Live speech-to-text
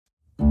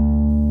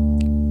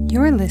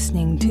You're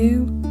listening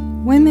to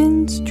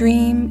Women's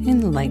Dream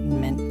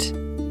Enlightenment,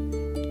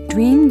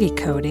 dream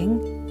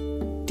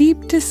decoding,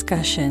 deep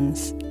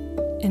discussions,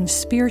 and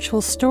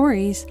spiritual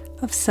stories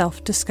of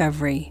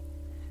self-discovery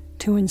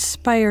to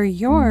inspire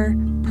your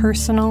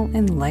personal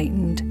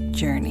enlightened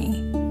journey.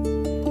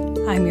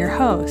 I'm your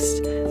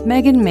host,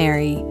 Megan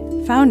Mary,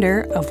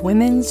 founder of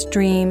Women's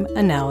Dream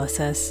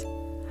Analysis.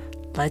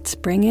 Let's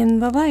bring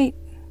in the light.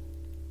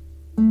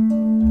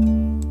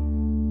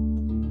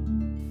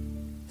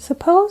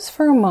 Suppose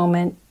for a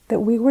moment that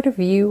we were to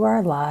view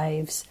our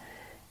lives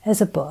as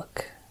a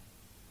book,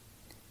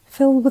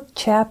 filled with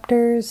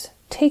chapters,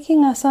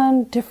 taking us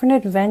on different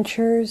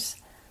adventures,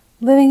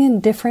 living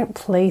in different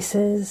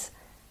places,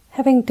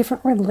 having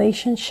different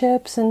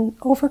relationships, and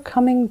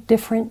overcoming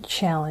different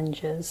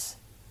challenges.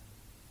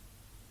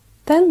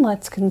 Then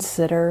let's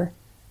consider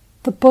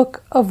the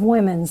book of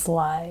women's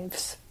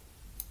lives.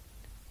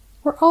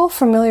 We're all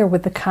familiar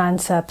with the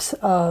concepts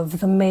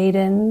of the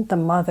maiden, the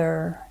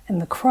mother,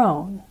 and the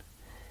crone.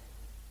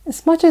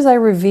 As much as I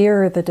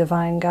revere the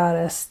divine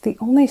goddess, the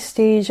only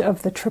stage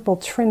of the triple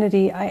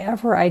trinity I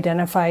ever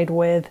identified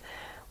with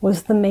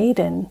was the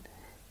maiden.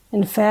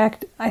 In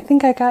fact, I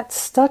think I got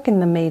stuck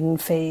in the maiden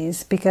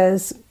phase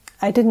because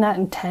I did not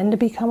intend to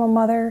become a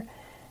mother,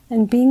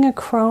 and being a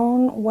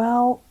crone,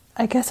 well,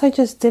 I guess I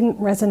just didn't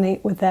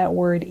resonate with that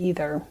word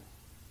either.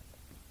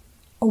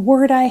 A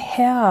word I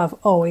have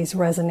always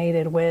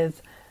resonated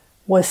with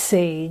was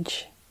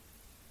sage.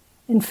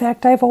 In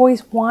fact, I've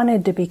always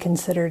wanted to be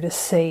considered a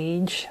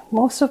sage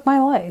most of my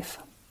life.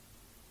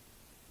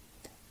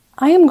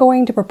 I am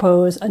going to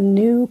propose a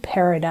new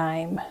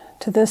paradigm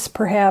to this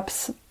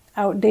perhaps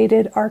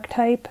outdated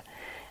archetype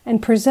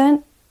and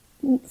present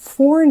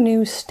 4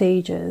 new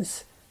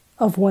stages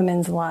of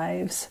women's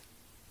lives.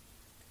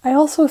 I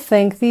also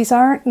think these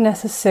aren't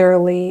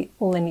necessarily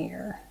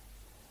linear.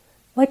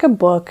 Like a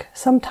book,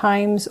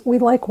 sometimes we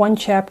like one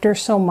chapter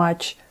so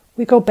much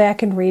we go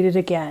back and read it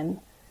again.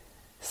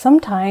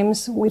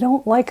 Sometimes we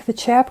don't like the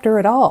chapter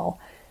at all,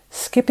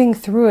 skipping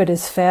through it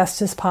as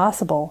fast as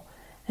possible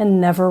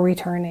and never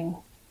returning.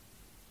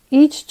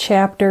 Each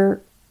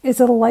chapter is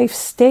a life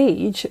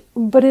stage,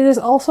 but it is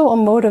also a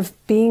mode of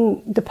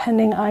being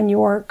depending on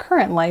your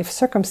current life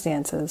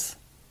circumstances.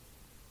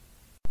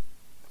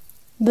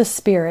 The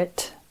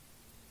spirit.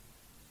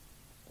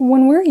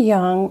 When we're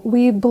young,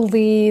 we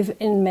believe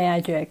in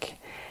magic,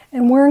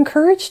 and we're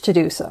encouraged to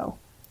do so.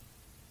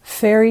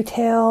 Fairy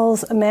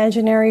tales,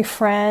 imaginary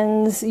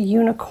friends,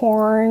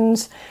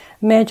 unicorns,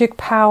 magic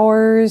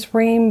powers,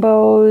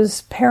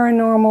 rainbows,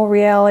 paranormal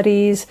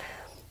realities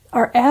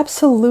are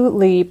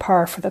absolutely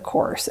par for the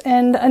course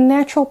and a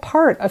natural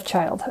part of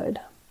childhood.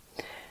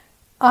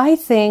 I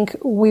think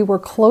we were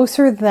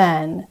closer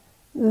then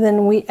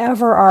than we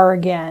ever are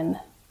again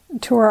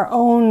to our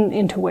own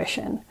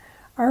intuition,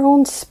 our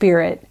own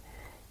spirit,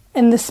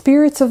 and the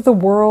spirits of the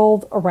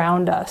world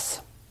around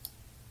us.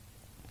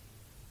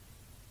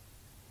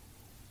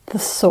 The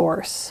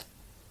source.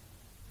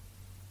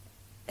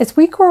 As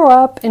we grow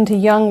up into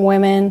young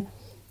women,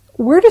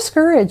 we're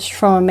discouraged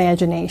from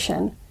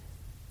imagination.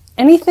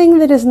 Anything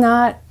that is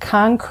not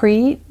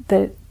concrete,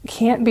 that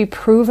can't be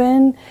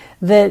proven,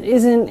 that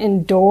isn't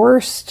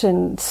endorsed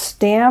and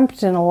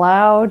stamped and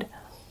allowed,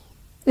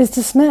 is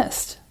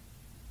dismissed.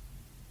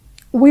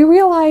 We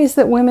realize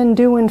that women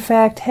do in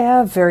fact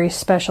have very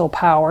special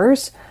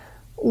powers,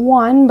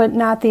 one, but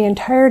not the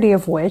entirety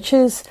of which,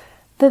 is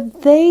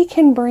that they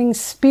can bring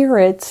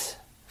spirits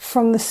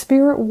from the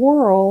spirit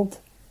world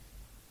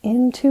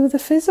into the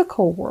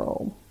physical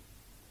world.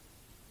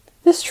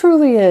 This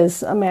truly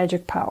is a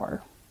magic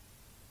power.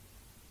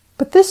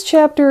 But this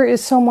chapter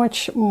is so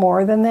much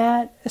more than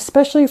that,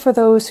 especially for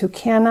those who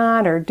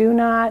cannot or do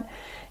not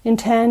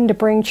intend to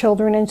bring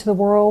children into the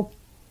world.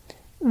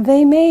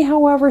 They may,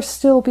 however,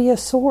 still be a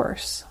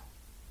source.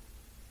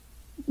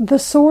 The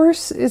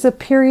source is a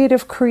period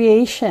of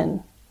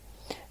creation,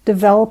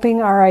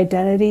 developing our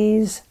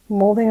identities,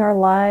 molding our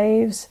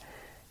lives,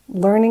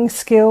 learning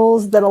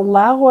skills that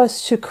allow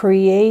us to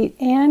create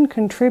and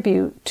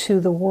contribute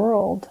to the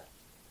world.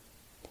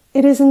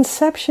 It is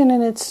inception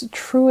in its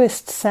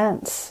truest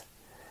sense,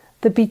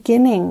 the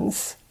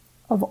beginnings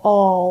of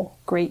all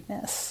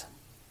greatness.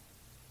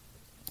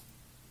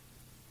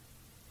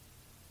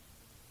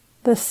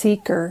 The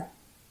seeker.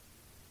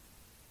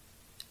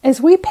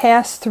 As we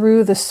pass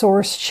through the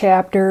source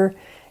chapter,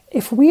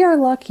 if we are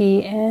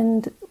lucky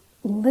and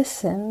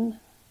listen,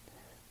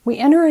 we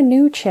enter a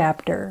new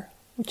chapter,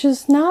 which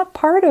is not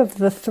part of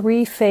the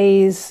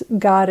 3-phase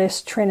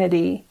goddess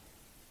trinity.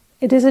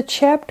 It is a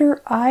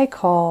chapter I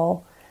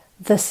call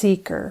the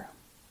seeker.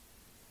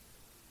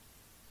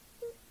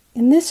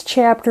 In this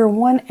chapter,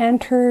 one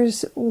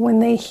enters when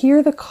they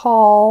hear the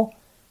call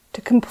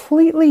to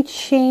completely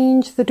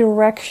change the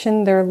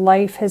direction their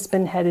life has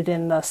been headed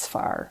in thus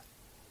far.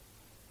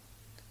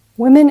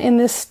 Women in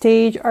this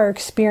stage are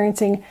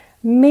experiencing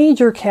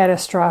major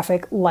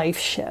catastrophic life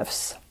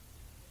shifts.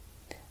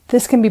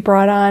 This can be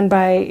brought on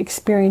by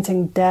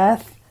experiencing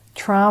death,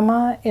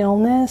 trauma,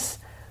 illness,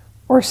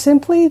 or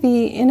simply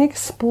the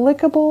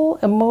inexplicable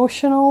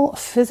emotional,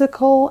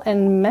 physical,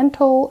 and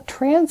mental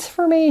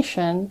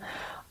transformation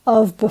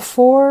of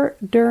before,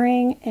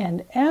 during,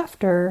 and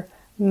after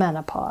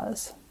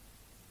menopause.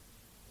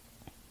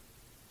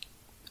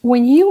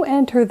 When you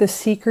enter the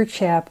Seeker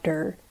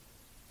chapter,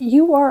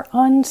 you are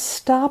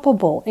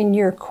unstoppable in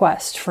your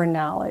quest for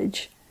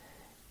knowledge.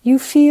 You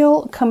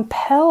feel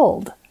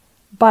compelled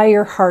by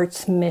your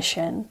heart's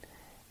mission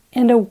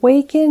and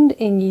awakened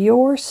in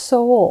your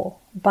soul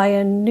by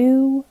a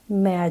new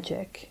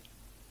magic.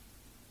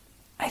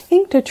 I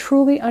think to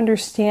truly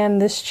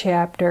understand this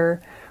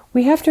chapter,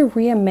 we have to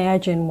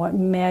reimagine what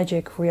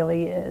magic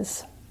really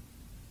is.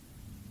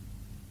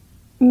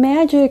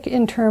 Magic,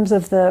 in terms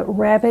of the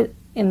rabbit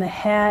in the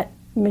hat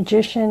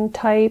magician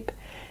type,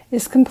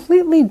 is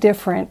completely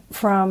different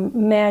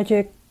from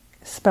magic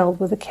spelled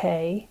with a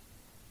K,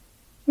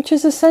 which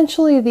is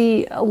essentially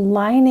the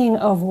aligning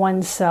of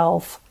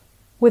oneself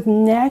with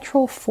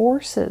natural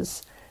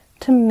forces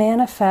to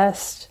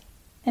manifest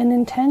an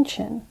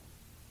intention.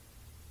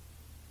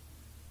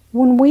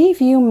 When we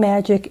view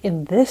magic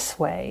in this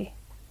way,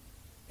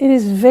 it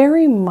is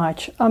very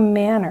much a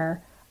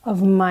manner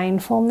of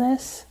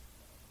mindfulness,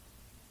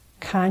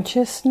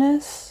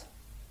 consciousness,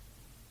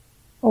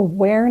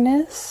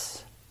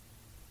 awareness,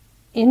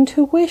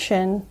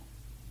 intuition,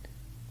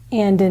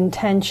 and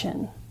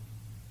intention.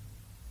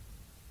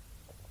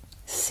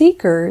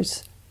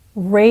 Seekers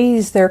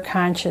raise their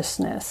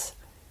consciousness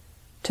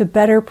to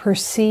better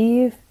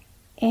perceive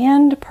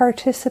and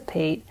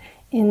participate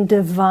in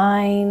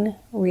divine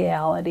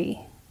reality.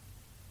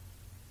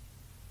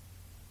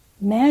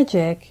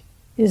 Magic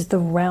is the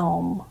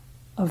realm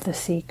of the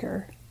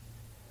seeker,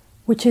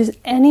 which is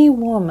any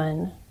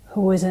woman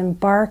who is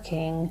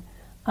embarking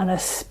on a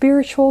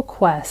spiritual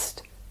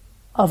quest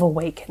of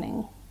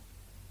awakening.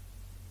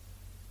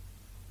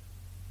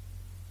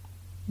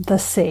 The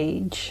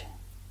Sage.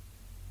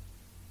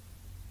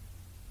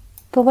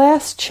 The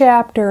last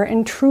chapter,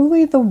 and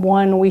truly the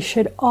one we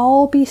should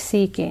all be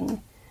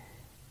seeking,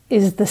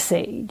 is the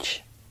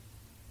Sage.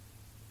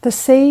 The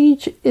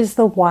Sage is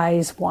the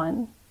wise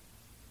one,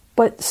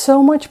 but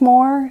so much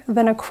more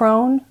than a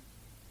crone.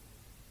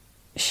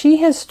 She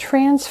has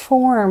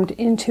transformed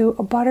into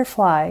a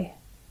butterfly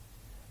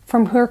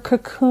from her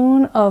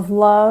cocoon of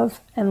love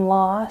and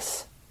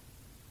loss.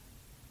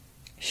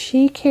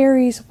 She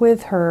carries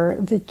with her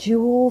the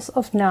jewels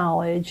of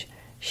knowledge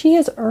she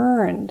has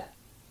earned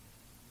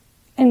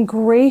and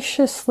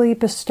graciously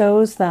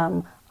bestows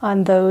them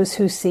on those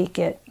who seek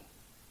it.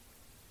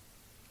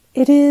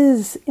 It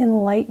is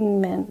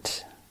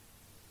enlightenment,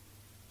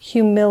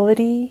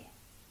 humility,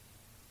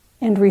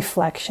 and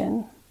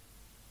reflection.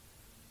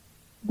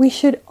 We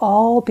should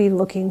all be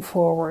looking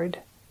forward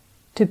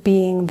to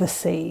being the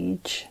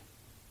sage.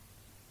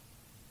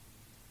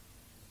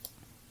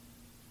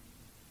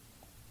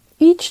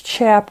 Each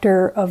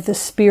chapter of the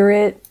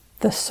Spirit,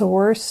 the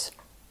Source,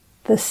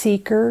 the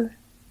Seeker,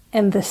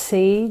 and the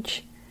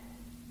Sage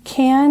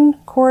can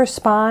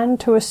correspond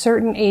to a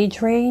certain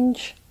age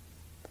range,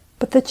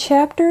 but the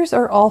chapters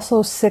are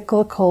also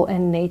cyclical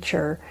in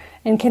nature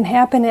and can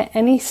happen at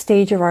any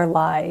stage of our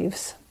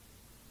lives.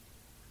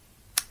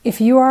 If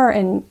you are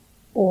an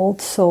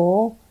old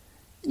soul,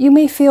 you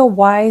may feel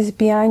wise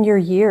beyond your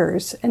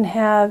years and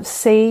have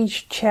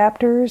sage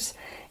chapters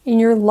in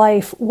your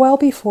life well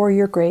before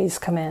your grays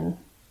come in.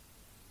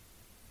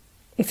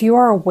 If you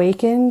are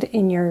awakened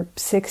in your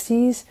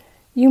 60s,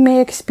 you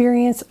may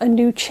experience a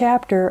new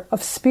chapter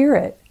of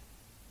spirit,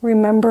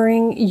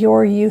 remembering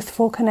your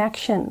youthful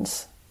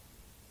connections.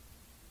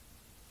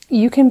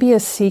 You can be a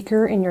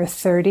seeker in your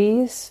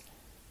 30s,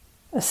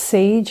 a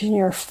sage in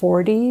your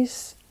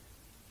 40s,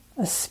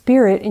 a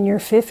spirit in your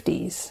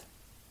 50s.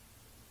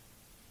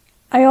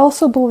 I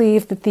also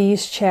believe that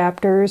these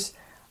chapters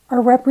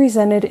are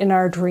represented in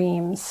our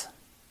dreams.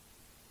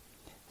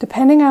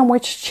 Depending on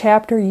which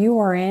chapter you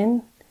are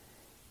in,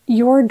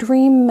 your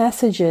dream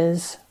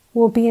messages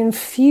will be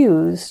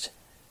infused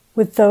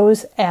with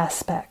those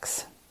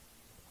aspects.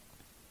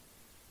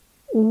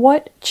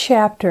 What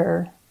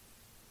chapter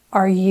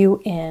are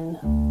you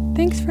in?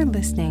 Thanks for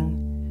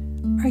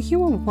listening. Are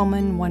you a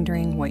woman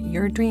wondering what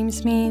your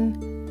dreams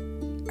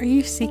mean? Are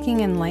you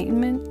seeking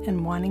enlightenment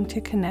and wanting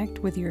to connect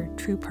with your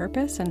true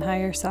purpose and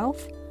higher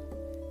self?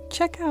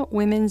 Check out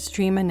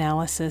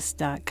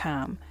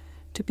womensdreamanalysis.com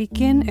to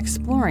begin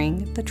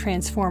exploring the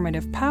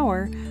transformative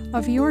power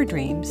of your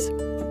dreams.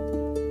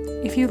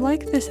 If you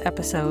like this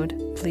episode,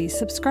 please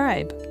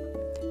subscribe.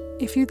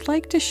 If you'd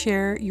like to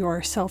share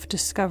your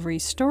self-discovery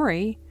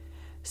story,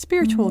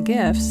 spiritual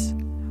gifts,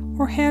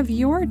 or have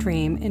your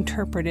dream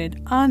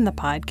interpreted on the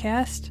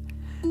podcast,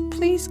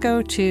 please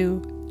go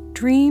to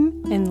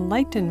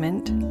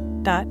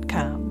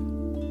dreamenlightenment.com.